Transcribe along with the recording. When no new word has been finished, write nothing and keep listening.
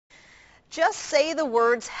Just say the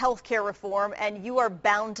words healthcare reform and you are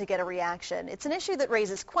bound to get a reaction. It's an issue that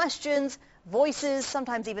raises questions, voices,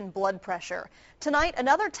 sometimes even blood pressure. Tonight,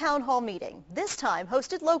 another town hall meeting, this time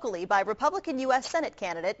hosted locally by Republican U.S. Senate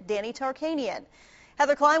candidate Danny Tarkanian.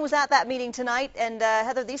 Heather Klein was at that meeting tonight, and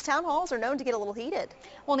Heather, these town halls are known to get a little heated.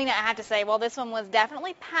 Well, Nina, I have to say, while this one was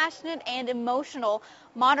definitely passionate and emotional,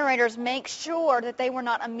 moderators make sure that they were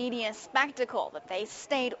not a media spectacle, that they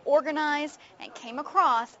stayed organized and came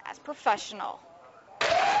across as professional.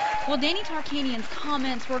 Well, Danny Tarkanian's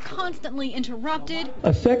comments were constantly interrupted.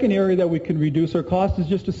 A second area that we can reduce our costs is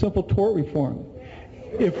just a simple tort reform.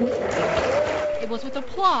 It was with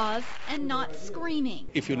applause and not screaming.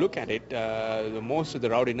 If you look at it, most of the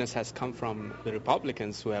rowdiness has come from the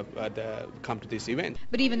Republicans who have come to this event.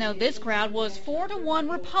 But even though this crowd was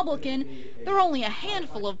 4-1 Republican, there were only a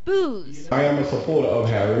handful of boos. I am a supporter of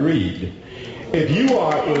Harry Reid. If you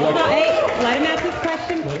are elected... Hey, let him ask his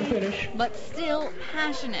question. Let him finish. But still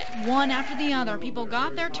passionate. One after the other, people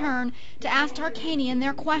got their turn to ask Tarkanian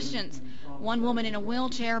their questions. One woman in a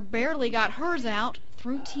wheelchair barely got hers out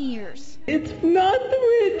through tears. It's not the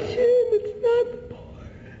rich and it's not the poor.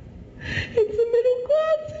 It's the middle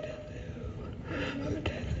class.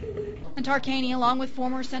 And Tarkanian, along with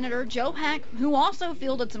former Senator Joe Peck, who also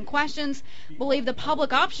fielded some questions, believe the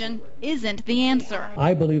public option isn't the answer.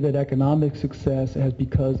 I believe that economic success is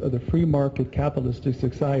because of the free market capitalistic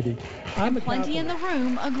society. Plenty in the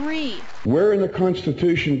room agree. Where in the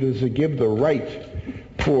Constitution does it give the right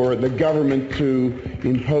for the government to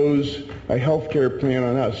impose a health care plan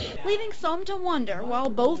on us? Leaving some to wonder, while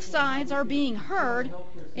both sides are being heard,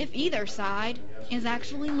 if either side is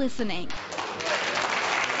actually listening.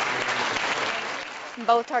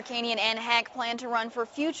 Both Tarkanian and Heck plan to run for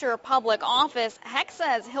future public office. Heck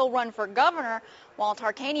says he'll run for governor, while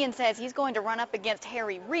Tarkanian says he's going to run up against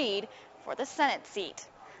Harry Reid for the Senate seat.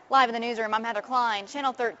 Live in the newsroom, I'm Heather Klein,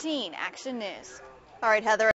 Channel 13 Action News. All right, Heather.